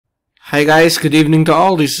Hi guys, good evening to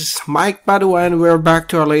all. This is Mike Padua and we're back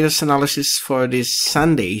to our latest analysis for this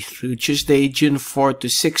Sunday through Tuesday, June 4 to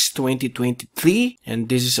 6, 2023. And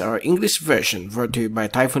this is our English version brought to you by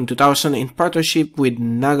Typhoon2000 in partnership with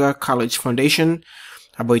Naga College Foundation,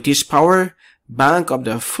 Aboitiz Power, Bank of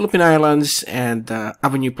the Philippine Islands, and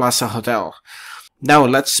Avenue Plaza Hotel. Now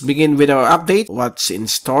let's begin with our update. What's in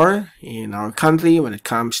store in our country when it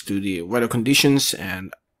comes to the weather conditions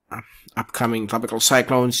and upcoming tropical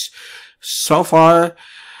cyclones. So far,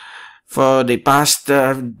 for the past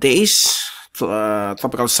days,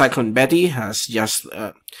 tropical cyclone Betty has just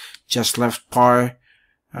left PAR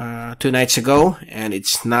 2 nights ago, and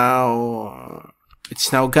it's now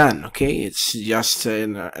gone. Okay, it's just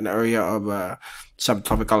in an area of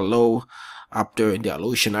subtropical low up there in the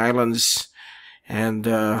Aleutian Islands, and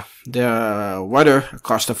the weather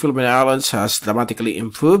across the Philippine Islands has dramatically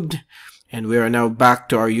improved. And we are now back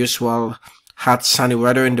to our usual hot, sunny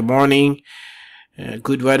weather in the morning,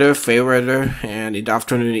 good weather, fair weather, and in the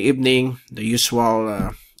afternoon and evening, the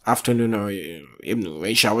usual afternoon or evening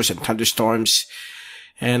rain showers and thunderstorms.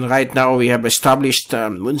 And right now we have established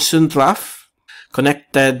Monsoon Trough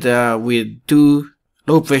connected with two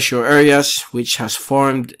low pressure areas which has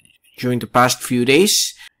formed during the past few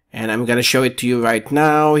days. And I'm going to show it to you right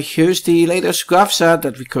now. Here's the latest graph set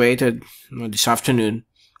that we created this afternoon.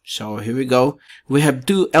 So here we go. We have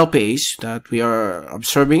two LPAs that we are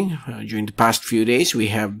observing during the past few days. We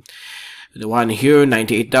have the one here,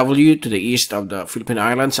 98W, to the east of the Philippine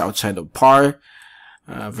Islands, outside of PAR,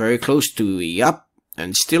 very close to Yap,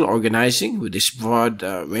 and still organizing with these broad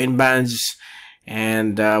rain bands.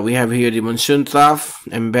 And we have here the Monsoon Trough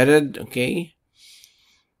embedded, okay,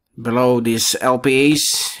 below these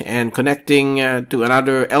LPAs and connecting to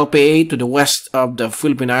another LPA to the west of the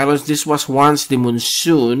Philippine Islands. This was once the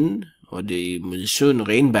monsoon or the monsoon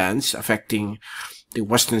rain bands affecting the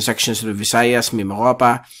western sections of the Visayas,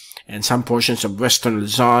 Mimaropa, and some portions of western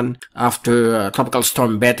Luzon after Tropical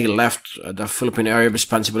Storm Betty left the Philippine area of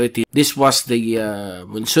responsibility. This was the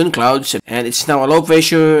monsoon clouds, and it's now a low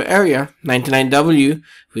pressure area, 99W,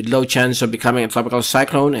 with low chance of becoming a tropical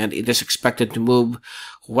cyclone, and it is expected to move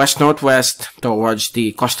west-northwest towards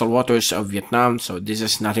the coastal waters of Vietnam. So this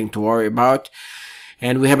is nothing to worry about.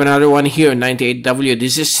 And we have another one here, 98W.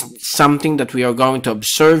 This is something that we are going to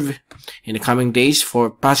observe in the coming days for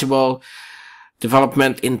possible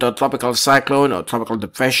development into a tropical cyclone or tropical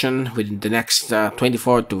depression within the next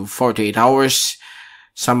 24 to 48 hours.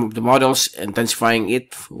 Some of the models intensifying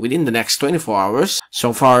it within the next 24 hours.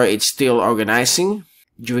 So far, it's still organizing.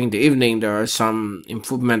 During the evening, there are some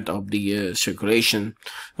improvement of the circulation.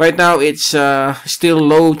 Right now, it's still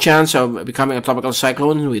low chance of becoming a tropical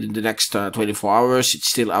cyclone within the next 24 hours. It's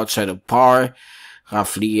still outside of PAR,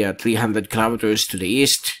 roughly 300 kilometers to the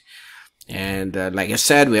east. And like I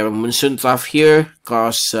said, we have a monsoon trough here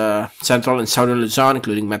across central and southern Luzon,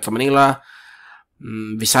 including Metro Manila,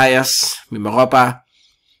 Visayas, Mimaropa,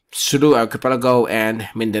 Sulu Archipelago, and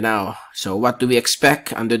Mindanao. So what do we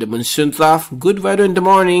expect under the monsoon trough? Good weather in the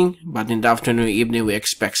morning, but in the afternoon and evening we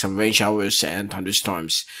expect some rain showers and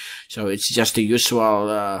thunderstorms. So it's just the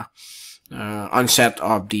usual onset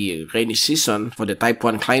of the rainy season for the type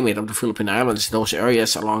 1 climate of the Philippine Islands, those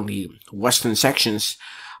areas along the western sections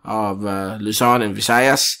of Luzon and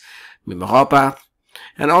Visayas, Mimaropa,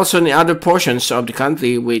 and also in the other portions of the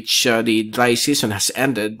country which the dry season has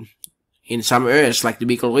ended. In some areas like the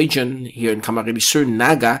Bicol region, here in Camarines Sur,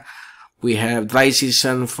 Naga, we have dry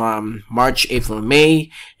season from March, April, May,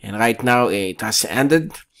 and right now it has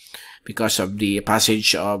ended because of the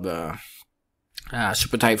passage of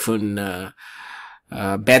Super Typhoon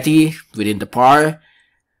Betty within the PAR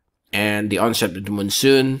and the onset of the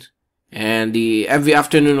monsoon, and the every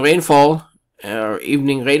afternoon rainfall or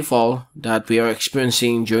evening rainfall that we are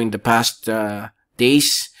experiencing during the past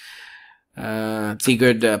days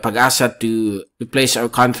triggered Pag-asa to place our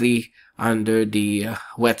country under the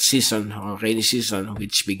wet season or rainy season,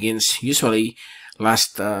 which begins usually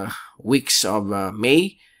last weeks of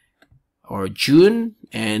May or June,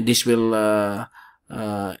 and this will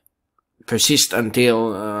persist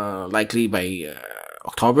until likely by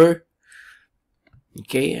October.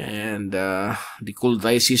 Okay, and the cool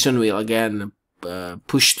dry season will again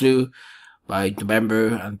push through by November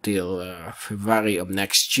until February of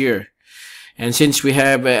next year. And since we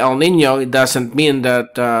have El Nino, it doesn't mean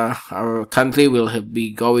that our country will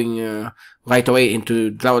be going right away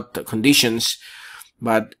into drought conditions,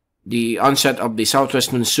 but the onset of the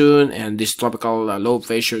southwest monsoon and these tropical low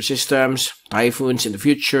pressure systems, typhoons in the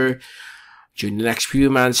future, during the next few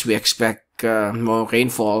months, we expect more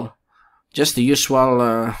rainfall, just the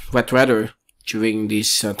usual wet weather during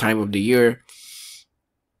this time of the year.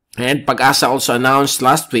 And Pag-asa also announced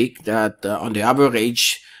last week that on the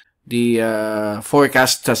average, the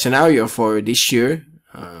forecast scenario for this year,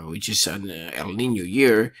 which is an El Nino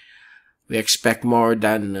year, we expect more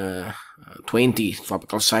than 20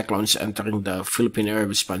 tropical cyclones entering the Philippine area of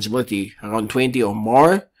responsibility, around 20 or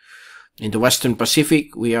more. In the Western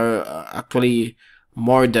Pacific, we are actually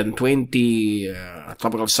more than 20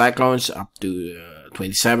 tropical cyclones, up to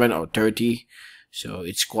 27 or 30. So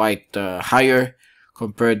it's quite higher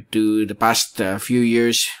compared to the past few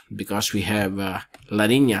years, because we have La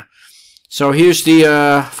Nina. So here's the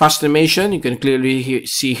fast animation. You can clearly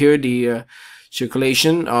see here the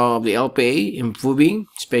circulation of the LPA improving,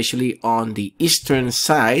 especially on the eastern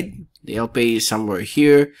side. The LPA is somewhere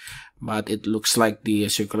here, but it looks like the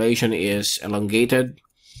circulation is elongated.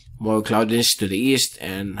 More cloudiness to the east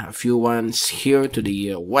and a few ones here to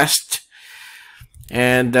the west.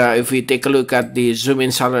 And if we take a look at the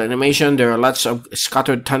zoom-in satellite animation, there are lots of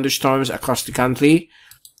scattered thunderstorms across the country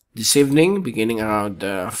this evening, beginning around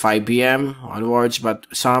 5 p.m. onwards, but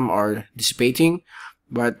some are dissipating.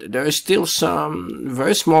 But there are still some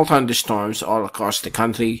very small thunderstorms all across the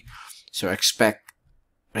country, so expect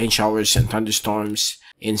rain showers and thunderstorms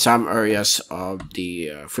in some areas of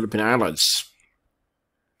the Philippine Islands.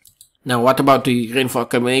 Now, what about the rainfall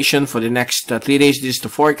accumulation for the next 3 days? This is the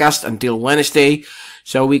forecast until Wednesday.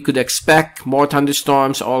 So we could expect more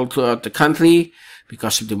thunderstorms all throughout the country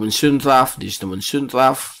because of the monsoon trough. This is the monsoon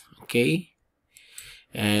trough, okay?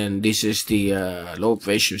 And this is the low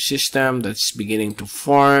pressure system that's beginning to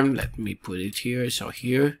form. Let me put it here. So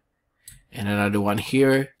here, and another one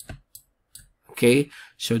here. Okay,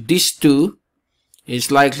 so these two is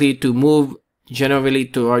likely to move generally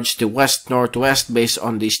towards the west-northwest based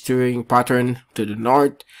on the steering pattern to the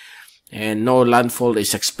north, and no landfall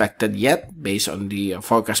is expected yet based on the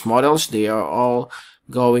forecast models. They are all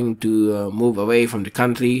going to move away from the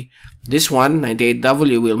country. This one,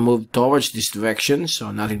 98W, will move towards this direction,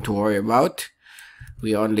 so nothing to worry about.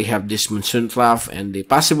 We only have this monsoon trough and the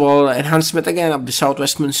possible enhancement again of the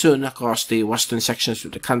southwest monsoon across the western sections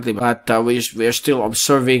of the country. But we are still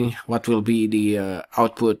observing what will be the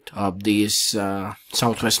output of this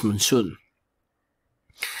southwest monsoon.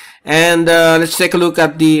 And let's take a look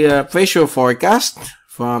at the pressure forecast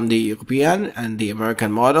from the European and the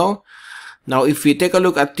American model. Now, if we take a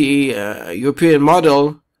look at the European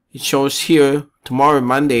model, it shows here tomorrow,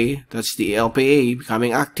 Monday, that's the LPA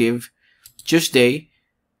becoming active. Tuesday,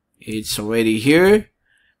 it's already here,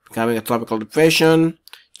 becoming a tropical depression.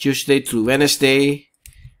 Tuesday through Wednesday,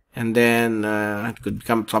 and then it could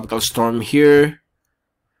become a tropical storm here.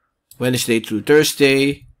 Wednesday through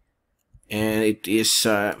Thursday, and it's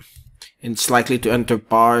likely to enter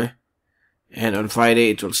PAR. And on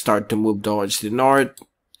Friday, it will start to move towards the north.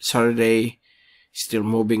 Saturday, still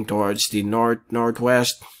moving towards the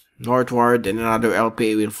northwest, northward, and another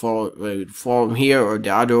LPA will form here, or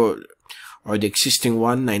the other, or the existing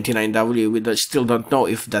one, 99W. We still don't know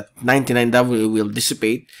if that 99W will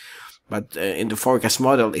dissipate, but in the forecast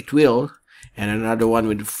model it will, and another one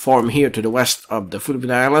will form here to the west of the Philippine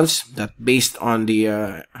Islands, that based on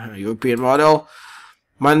the European model.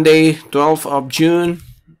 Monday, 12th of June,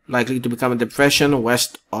 likely to become a depression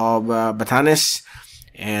west of Batanes,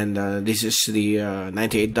 and this is the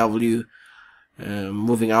 98W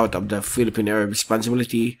moving out of the Philippine area of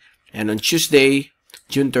responsibility. And on Tuesday,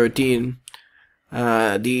 June 13,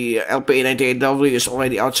 the LPA 98W is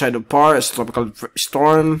already outside of PAR as tropical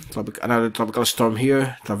storm, another tropical storm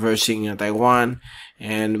here traversing Taiwan,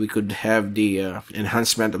 and we could have the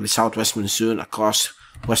enhancement of the southwest monsoon across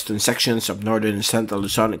western sections of northern and central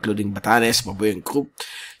Luzon, including Batanes, Babuyan Group.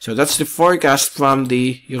 So that's the forecast from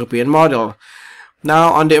the European model.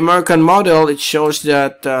 Now, on the American model, it shows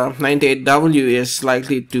that 98W is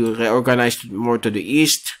likely to reorganize more to the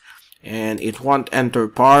east, and it won't enter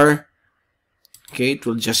PAR. Okay, it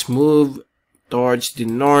will just move towards the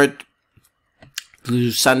north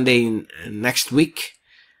to Sunday next week.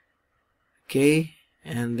 Okay,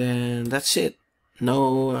 and then that's it.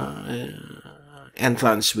 No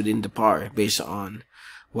entrance within the PAR based on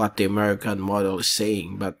what the American model is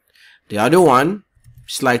saying. But the other one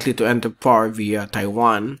is likely to enter PAR via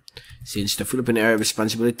Taiwan, since the Philippine area of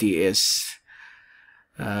responsibility is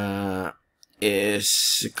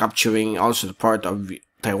capturing also the part of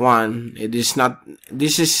Taiwan. It is not,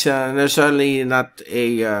 this is necessarily not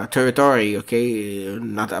a territory, okay,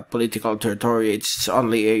 not a political territory. It's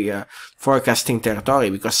only a forecasting territory,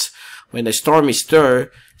 because when the storm is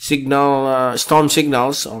there, storm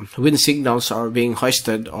signals or wind signals are being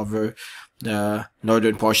hoisted over the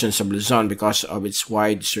northern portions of Luzon because of its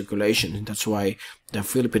wide circulation. That's why the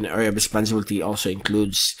Philippine area of responsibility also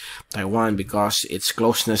includes Taiwan, because its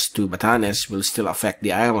closeness to Batanes will still affect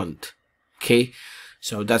the island. Okay,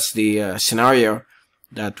 so that's the scenario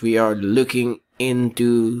that we are looking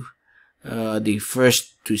into the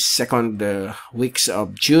first to second weeks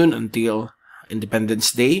of June until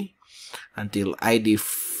Independence Day, until ID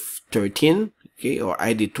 13, okay, or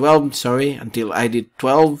ID 12, sorry, until ID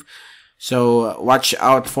 12. So watch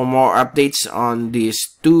out for more updates on these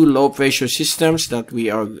two low pressure systems that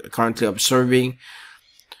we are currently observing.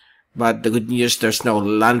 But the good news, there's no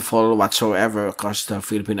landfall whatsoever across the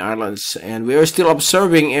Philippine Islands, and we are still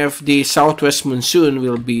observing if the southwest monsoon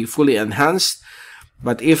will be fully enhanced.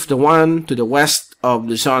 But if the one to the west of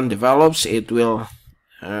Luzon develops, it will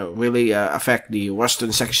really affect the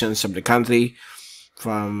western sections of the country,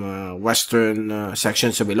 from western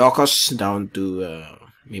sections of Ilocos down to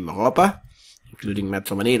Mimaropa, including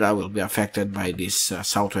Metro Manila, will be affected by this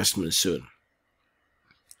southwest monsoon.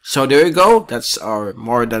 So there you go. That's our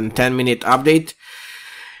more than 10-minute update,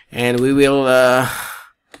 and we will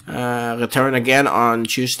return again on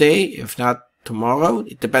Tuesday, if not tomorrow.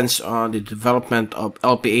 It depends on the development of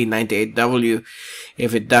LPA 98W,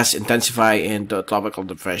 if it does intensify into a tropical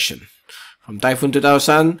depression. From Typhoon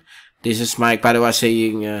 2000, this is Mike Padua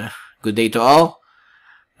saying good day to all.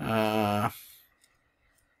 Have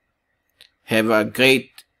a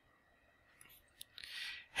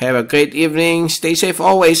great evening. Stay safe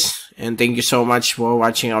always, and thank you so much for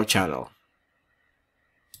watching our channel.